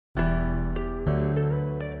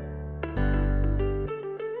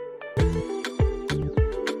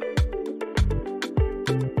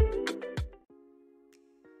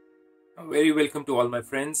Very welcome to all my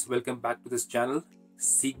friends. Welcome back to this channel.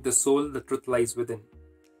 Seek the soul, the truth lies within.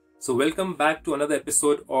 So welcome back to another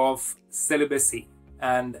episode of Celibacy.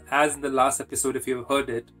 And as in the last episode, if you've heard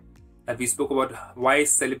it, that we spoke about why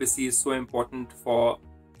celibacy is so important for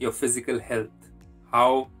your physical health,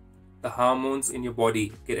 how the hormones in your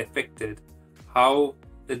body get affected, how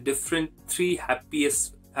the different three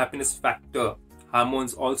happiness factor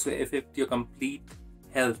hormones also affect your complete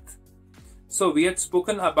health. So we had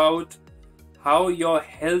spoken about how your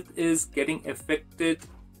health is getting affected,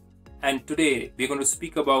 and today we're going to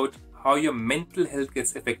speak about how your mental health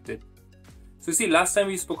gets affected. So see, last time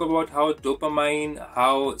we spoke about how dopamine,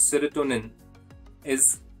 how serotonin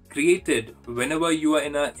is created whenever you are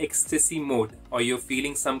in an ecstasy mode, or you're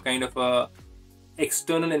feeling some kind of a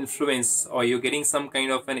external influence, or you're getting some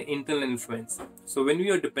kind of an internal influence. So when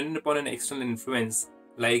we are dependent upon an external influence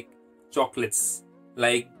like chocolates,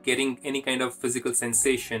 like getting any kind of physical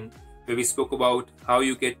sensation, where we spoke about how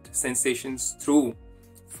you get sensations through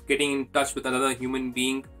getting in touch with another human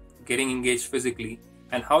being, getting engaged physically,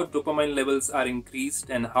 and how dopamine levels are increased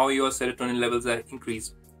and how your serotonin levels are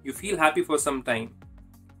increased. You feel happy for some time.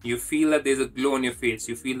 You feel that there's a glow on your face.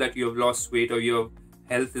 You feel that you have lost weight or your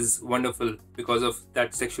health is wonderful because of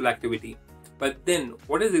that sexual activity. But then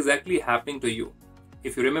what is exactly happening to you?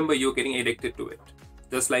 If you remember, you're getting addicted to it.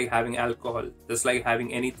 Just like having alcohol, just like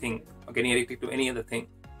having anything or getting addicted to any other thing.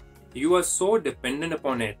 You are so dependent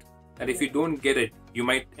upon it that if you don't get it, you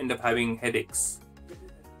might end up having headaches.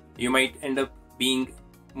 You might end up being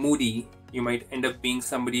moody. You might end up being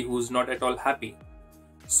somebody who's not at all happy.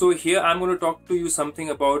 So here I'm going to talk to you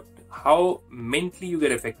something about how mentally you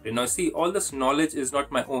get affected. Now see, all this knowledge is not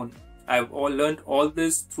my own. I've learned all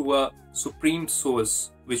this through a supreme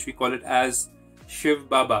source, which we call it as Shiv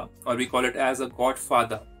Baba, or we call it as a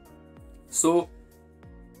Godfather. So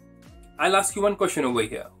I'll ask you one question over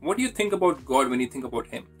here. What do you think about God when you think about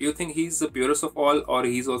Him? Do you think He's the purest of all, or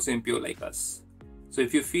He's also impure like us? So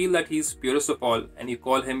if you feel that He's purest of all and you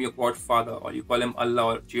call Him your Godfather, or you call Him Allah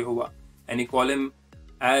or Jehovah, and you call Him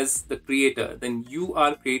as the creator, then you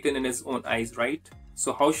are created in His own eyes, right?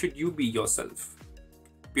 So how should you be yourself?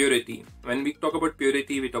 Purity. When we talk about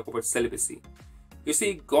purity, we talk about celibacy. You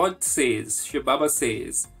see, God says, Shiv Baba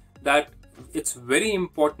says, that it's very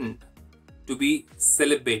important to be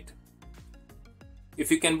celibate. If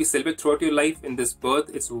you can be celibate throughout your life in this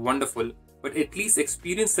birth, it's wonderful. But at least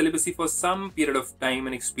experience celibacy for some period of time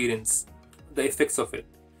and experience the effects of it.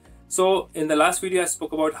 So in the last video, I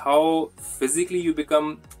spoke about how physically you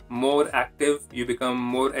become more active, you become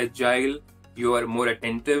more agile, you are more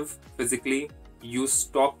attentive physically, you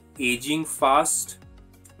stop aging fast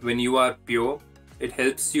when you are pure. It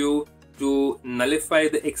helps you to nullify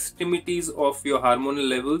the extremities of your hormonal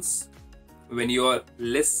levels when you are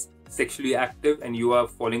less sexually active and you are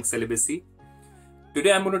following celibacy.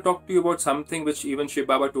 Today I'm going to talk to you about something which even Shiv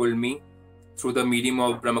Baba told me through the medium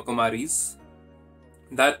of Brahma Kumaris,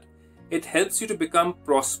 that it helps you to become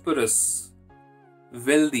prosperous,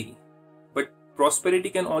 wealthy. But prosperity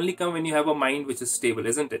can only come when you have a mind which is stable,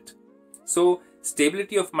 isn't it? So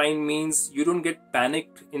stability of mind means you don't get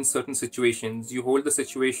panicked in certain situations. You hold the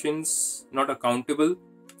situations not accountable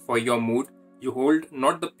for your mood. You hold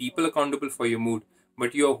not the people accountable for your mood,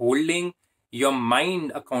 but you're holding your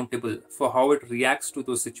mind accountable for how it reacts to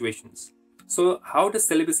those situations. So how does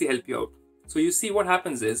celibacy help you out? So you see, what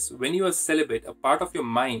happens is when you are celibate, a part of your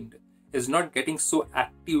mind is not getting so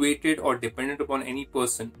activated or dependent upon any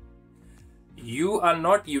person. You are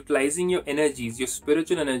not utilizing your energies, your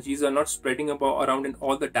spiritual energies are not spreading around in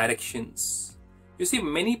all the directions. You see,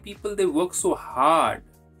 many people, they work so hard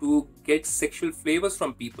to get sexual flavors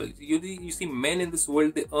from people. You see, men in this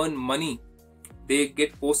world, they earn money. They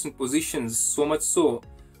get posts and positions, so much so.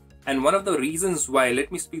 And one of the reasons why,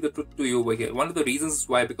 let me speak the truth to you over here. One of the reasons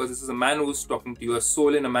why, because this is a man who's talking to you, a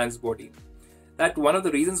soul in a man's body. That one of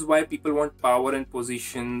the reasons why people want power and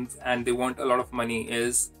positions and they want a lot of money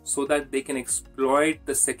is so that they can exploit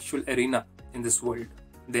the sexual arena in this world.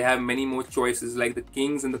 They have many more choices, like the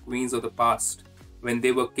kings and the queens of the past. When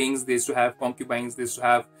they were kings, they used to have concubines, they used to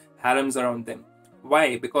have harems around them.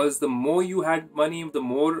 Why? Because the more you had money, the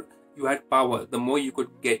more you had power, the more you could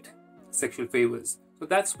get sexual favors. So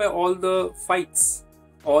that's why all the fights,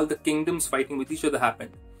 all the kingdoms fighting with each other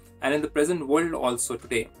happened. And in the present world also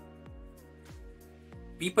today,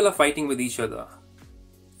 people are fighting with each other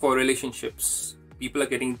for relationships. People are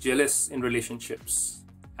getting jealous in relationships.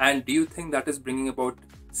 And do you think that is bringing about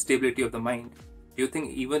stability of the mind? Do you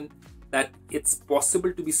think even that it's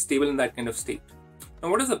possible to be stable in that kind of state?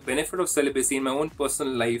 Now, what is the benefit of celibacy in my own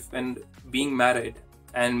personal life and being married?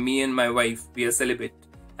 And me and my wife, we are celibate.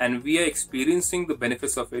 and we are experiencing the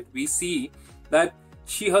benefits of it, we see that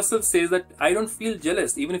she herself says that I don't feel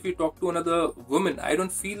jealous. Even if you talk to another woman, I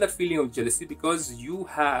don't feel that feeling of jealousy, because you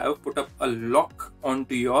have put up a lock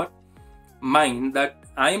onto your mind that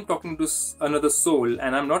I am talking to another soul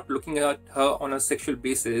and I'm not looking at her on a sexual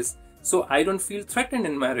basis. So I don't feel threatened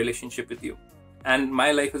in my relationship with you. And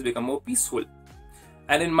my life has become more peaceful.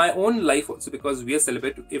 And in my own life also, because we are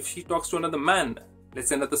celibate, if she talks to another man, let's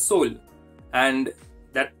say another soul, and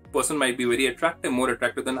that person might be very attractive, more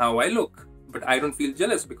attractive than how I look, but I don't feel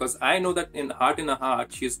jealous, because I know that in her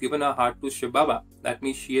heart, she has given her heart to Shiv Baba. That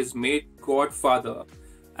means she has made God Father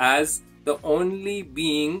as the only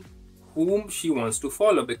being whom she wants to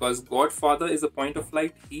follow, because God Father is a point of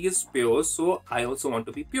light. He is pure, so I also want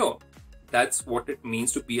to be pure. That's what it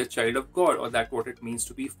means to be a child of God, or that's what it means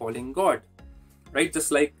to be following God, right?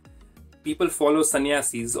 Just like people follow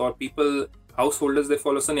sannyasis, or householders, they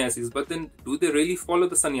follow sannyasis, but then do they really follow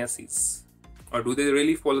the sannyasis? Or do they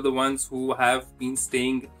really follow the ones who have been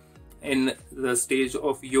staying in the stage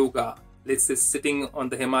of yoga, let's say sitting on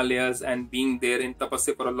the Himalayas and being there in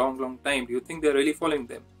tapasya for a long, long time? Do you think they're really following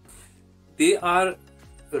them? They are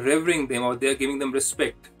revering them, or they are giving them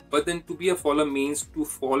respect. But then to be a follower means to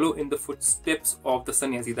follow in the footsteps of the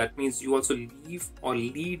sannyasi. That means you also live or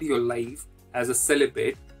lead your life as a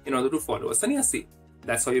celibate in order to follow a sannyasi.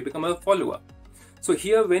 That's how you become a follower. So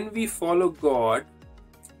here, when we follow God,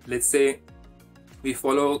 let's say we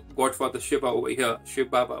follow God Father Shiva over here, Shiv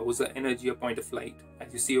Baba, who's an energy, a point of light,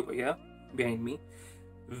 as you see over here behind me.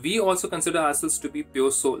 We also consider ourselves to be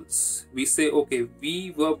pure souls. We say, okay,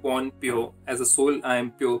 we were born pure. As a soul, I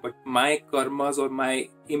am pure, but my karmas or my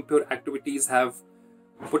impure activities have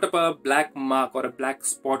put up a black mark or a black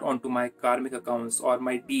spot onto my karmic accounts or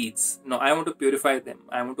my deeds. Now, I want to purify them.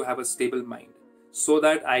 I want to have a stable mind so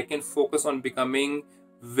that I can focus on becoming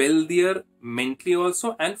wealthier mentally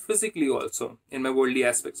also and physically also, in my worldly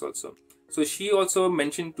aspects also. So she also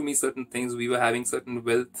mentioned to me certain things. We were having certain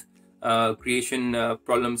wealth creation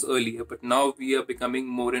problems earlier, but now we are becoming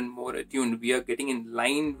more and more attuned. We are getting in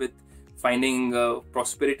line with finding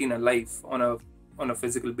prosperity in our life on a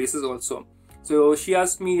physical basis also. So she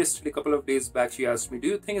asked me yesterday, a couple of days back, she asked me, do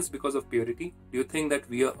you think it's because of purity? Do you think that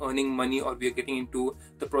we are earning money, or we are getting into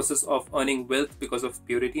the process of earning wealth because of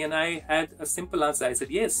purity? And I had a simple answer. I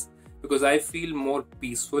said yes, because I feel more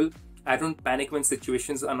peaceful. I don't panic when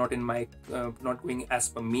situations are not in my not going as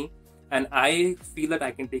per me, and I feel that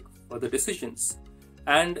I can take further decisions.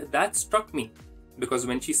 And that struck me, because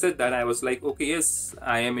when she said that, I was like, okay, yes,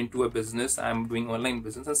 I am into a business, I'm doing online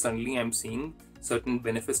business, and suddenly I'm seeing certain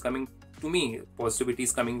benefits coming to me, positivity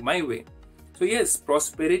is coming my way. So yes,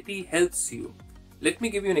 prosperity helps you. Let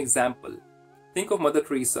me give you an example. Think of Mother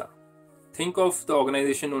Teresa. Think of the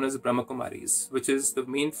organization known as Brahma Kumaris, which is the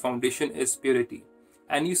main foundation is purity.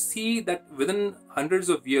 And you see that within hundreds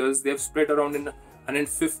of years, they have spread around in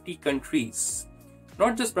 150 countries.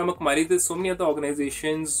 Not just Brahma Kumaris, there's so many other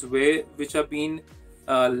organizations which are being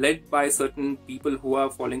led by certain people who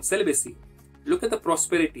are following celibacy. Look at the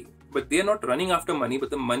prosperity, but they are not running after money,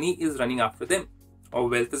 but the money is running after them, or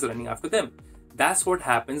wealth is running after them. That's what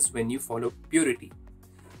happens when you follow purity.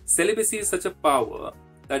 Celibacy is such a power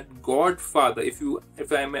that God Father,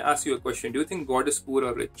 if I may ask you a question, do you think God is poor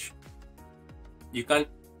or rich? You can't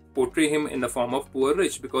portray him in the form of poor or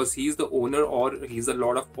rich, because he is the owner, or he's the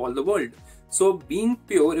Lord of all the world. So being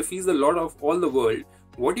pure, if he's the Lord of all the world,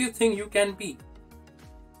 what do you think you can be?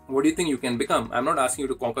 What do you think you can become? I'm not asking you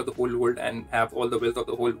to conquer the whole world and have all the wealth of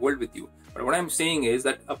the whole world with you. But what I'm saying is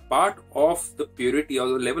that a part of the purity, or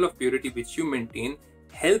the level of purity which you maintain,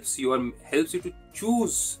 helps you to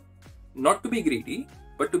choose not to be greedy,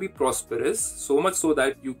 but to be prosperous, so much so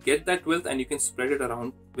that you get that wealth and you can spread it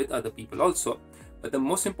around with other people also. But the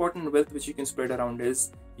most important wealth which you can spread around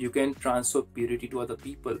is you can transfer purity to other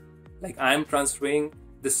people. Like I'm transferring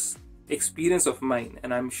this experience of mine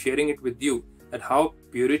and I'm sharing it with you, that how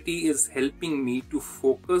purity is helping me to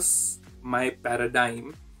focus my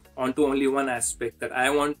paradigm onto only one aspect, that I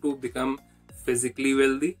want to become physically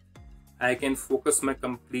wealthy. I can focus my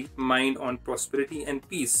complete mind on prosperity and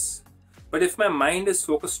peace. But if my mind is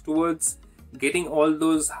focused towards getting all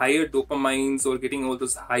those higher dopamines, or getting all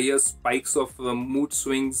those higher spikes of mood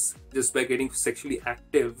swings just by getting sexually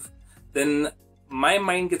active, then my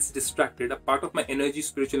mind gets distracted. A part of my energy,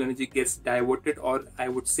 spiritual energy, gets diverted, or I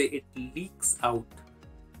would say it leaks out.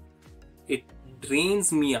 It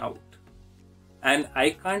drains me out. And I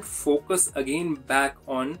can't focus again back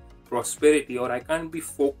on prosperity, or I can't be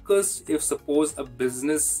focused if suppose a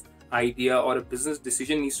business idea or a business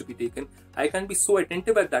decision needs to be taken. I can't be so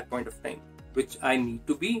attentive at that point of time, which I need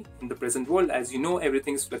to be in the present world. As you know,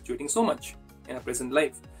 everything is fluctuating so much. in our present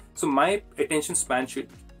life. So my attention span should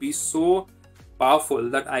be so powerful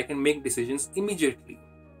that I can make decisions immediately.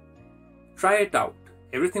 Try it out.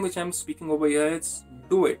 Everything which I'm speaking over here, it's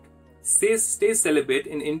do it. Stay celibate.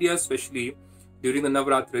 In India especially, during the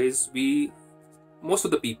Navratris, most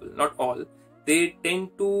of the people, not all, they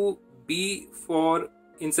tend to be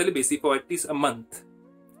in celibacy for at least a month,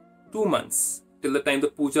 2 months, till the time the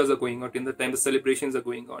pujas are going on, till the time the celebrations are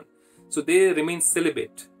going on. So they remain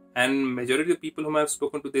celibate. And majority of the people whom I've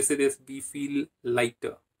spoken to, they say this: we feel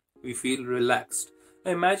lighter, we feel relaxed.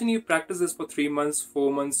 Now imagine you practice this for 3 months,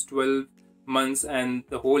 4 months, 12 months, and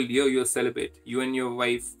the whole year you're celibate, you and your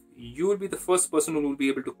wife. You will be the first person who will be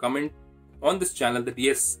able to comment on this channel that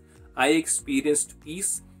yes, I experienced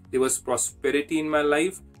peace, there was prosperity in my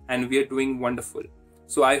life, and we are doing wonderful.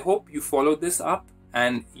 So I hope you follow this up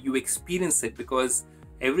and you experience it, because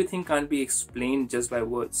everything can't be explained just by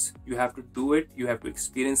words. You have to do it, you have to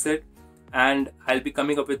experience it. And I'll be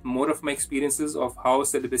coming up with more of my experiences of how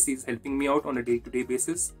celibacy is helping me out on a day-to-day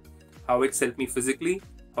basis, how it's helped me physically,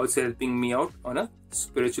 how it's helping me out on a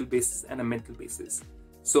spiritual basis and a mental basis.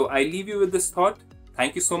 So I leave you with this thought.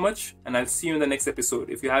 Thank you so much, and I'll see you in the next episode.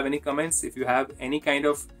 If you have any comments, if you have any kind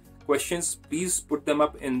of questions, please put them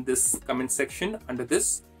up in this comment section under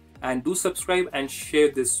this, and do subscribe and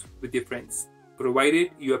share this with your friends,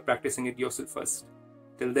 provided you are practicing it yourself first.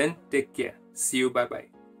 Till then, take care. See you. Bye-bye.